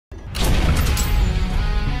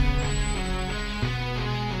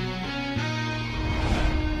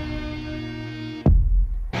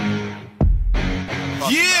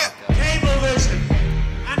Yeah. Cablevision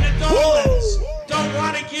and the Dolans don't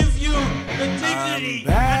want to give you the dignity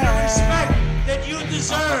and the respect that you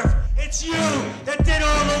deserve. It's you that did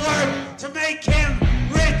all the work to make him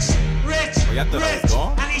rich,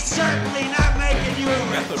 and he's certainly not making you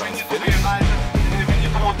rich.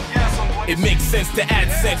 It makes sense to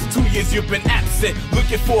add sense. 2 years you've been absent,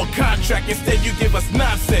 looking for a contract. Instead you give us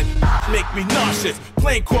nonsense. Make me nauseous,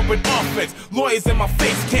 playing corporate offense. Lawyers in my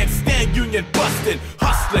face can't stand union busting.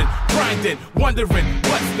 Hustling, grinding, wondering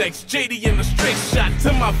what's next. JD in the straight shot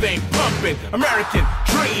to my vein pumping. American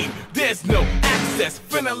dream, there's no access.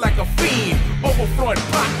 Feeling like a fiend, overflowing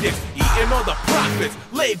pockets. Eating all the profits,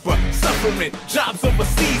 labor, suffering. Jobs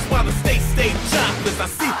overseas while the state stayed jobless. I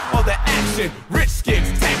see all the action, rich schemes,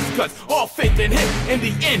 tax cuts, all faith in him. In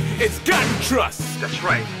the end, it's God and trust. That's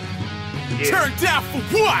right. Yeah. Turned down for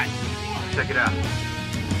what? Check it out.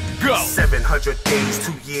 Go. 700 days,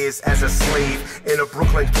 2 years as a slave in a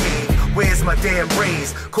Brooklyn cave. Where's my damn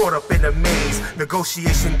raise? Caught up in a maze,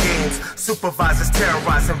 negotiation games. Supervisors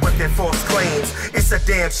terrorizing with their false claims. It's a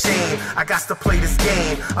damn shame, I got to play this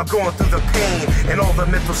game. I'm going through the pain and all the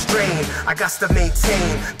mental strain. I got to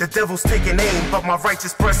maintain, the devil's taking aim, but my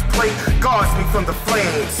righteous breastplate guards me from the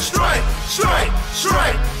flames. Strike, strike,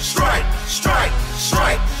 strike, strike, strike,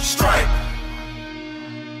 strike, strike.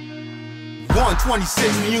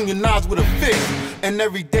 126, we unionized with a fist. And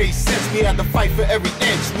every day since, we had to fight for every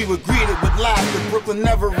inch. We were greeted with laughter, Brooklyn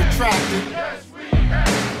never retracted.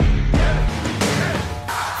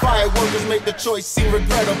 Fireworkers make the choice seem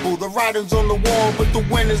regrettable. The writing's on the wall, but the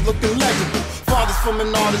winners looking legible. Fathers from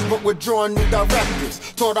an artist, but we're drawing new directives.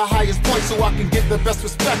 Toward our highest point so I can get the best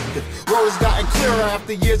perspective. Road has gotten clearer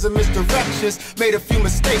after years of misdirections. Made a few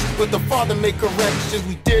mistakes, but the Father made corrections.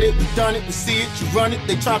 We did it, we done it, we see it, you run it.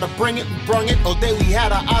 They try to bring it, we brung it. All day we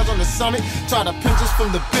had our eyes on the summit. Try to pinch us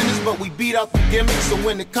from the business, but we beat out the gimmicks. So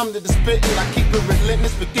when it comes to the spitting, I keep it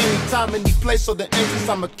relentless. But any time, any place, so the entrance,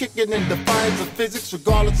 I'ma kick it in defiance of physics,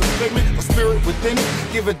 regardless of figment or spirit within it.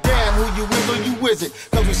 Give a damn who you is or you isn't,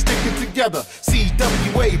 cause we're sticking together.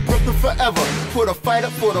 CWA, Brooklyn forever. Put a fight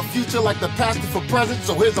up for the future like the pastor for present.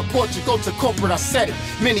 So here's a portrait, go to corporate, I said it.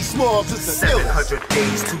 Many Smalls, it's a 700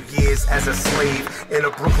 days, 2 years as a slave in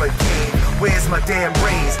a Brooklyn cave. Where's my damn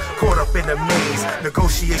raise? Caught up in a maze,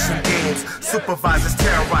 negotiation games. Supervisors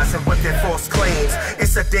terrorizing with their false claims.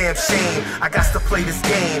 It's a damn shame, I got to play this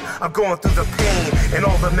game. I'm going through the pain and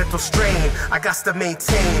all the mental strain. I got to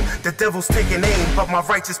maintain, the devil's taking aim, but my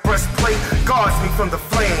righteous breastplate guards me from the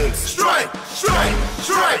flames. Strike, strike,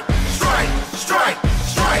 strike, strike, strike,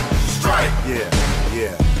 strike, strike.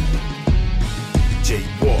 Yeah.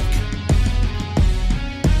 Jaywalk.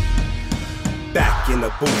 Back in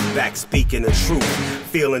the booth, back speaking the truth.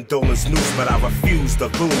 Feeling Dolan's noose, but I refuse to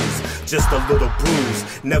lose. Just a little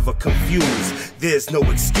bruise, never confused. There's no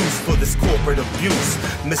excuse for this corporate abuse.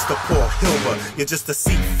 Mr. Paul Hilber, you're just a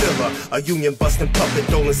seat filler. A union busting puppet,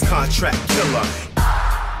 Dolan's contract killer.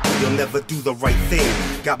 You'll never do the right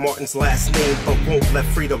thing. Got Martin's last name, but won't let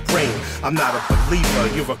freedom reign. I'm not a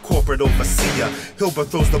believer, you're a corporate overseer. Hilbert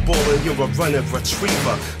throws the ball and you're a running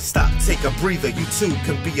retriever. Stop, take a breather, you too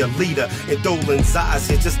can be a leader. In Dolan's eyes,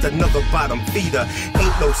 you're just another bottom feeder.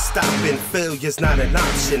 Ain't no stopping, failure's not an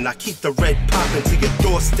option. I keep the red popping to your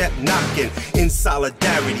doorstep knocking. In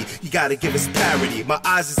solidarity, you gotta give us parity. My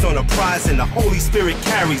eyes is on a prize and the Holy Spirit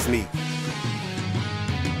carries me.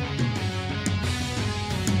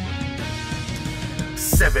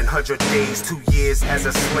 700 days, 2 years as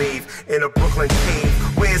a slave in a Brooklyn cave.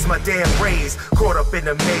 Where's my damn raise? Caught up in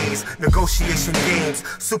a maze, negotiation games.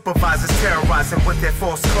 Supervisors terrorizing with their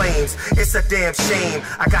false claims. It's a damn shame,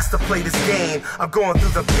 I got to play this game. I'm going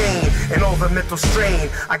through the pain and all the mental strain.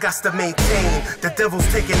 I got to maintain, the devil's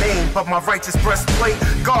taking aim, but my righteous breastplate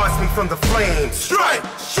guards me from the flames. Strike,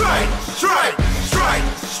 strike, strike, strike,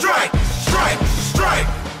 strike, strike, strike.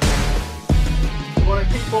 We're gonna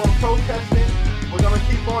keep on protesting. We're going to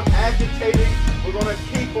keep on agitating. We're going to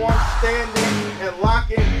keep on standing and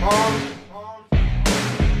locking arms.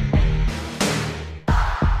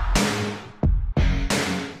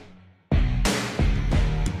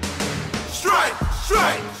 Strike,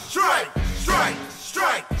 strike, strike, strike,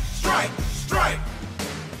 strike, strike.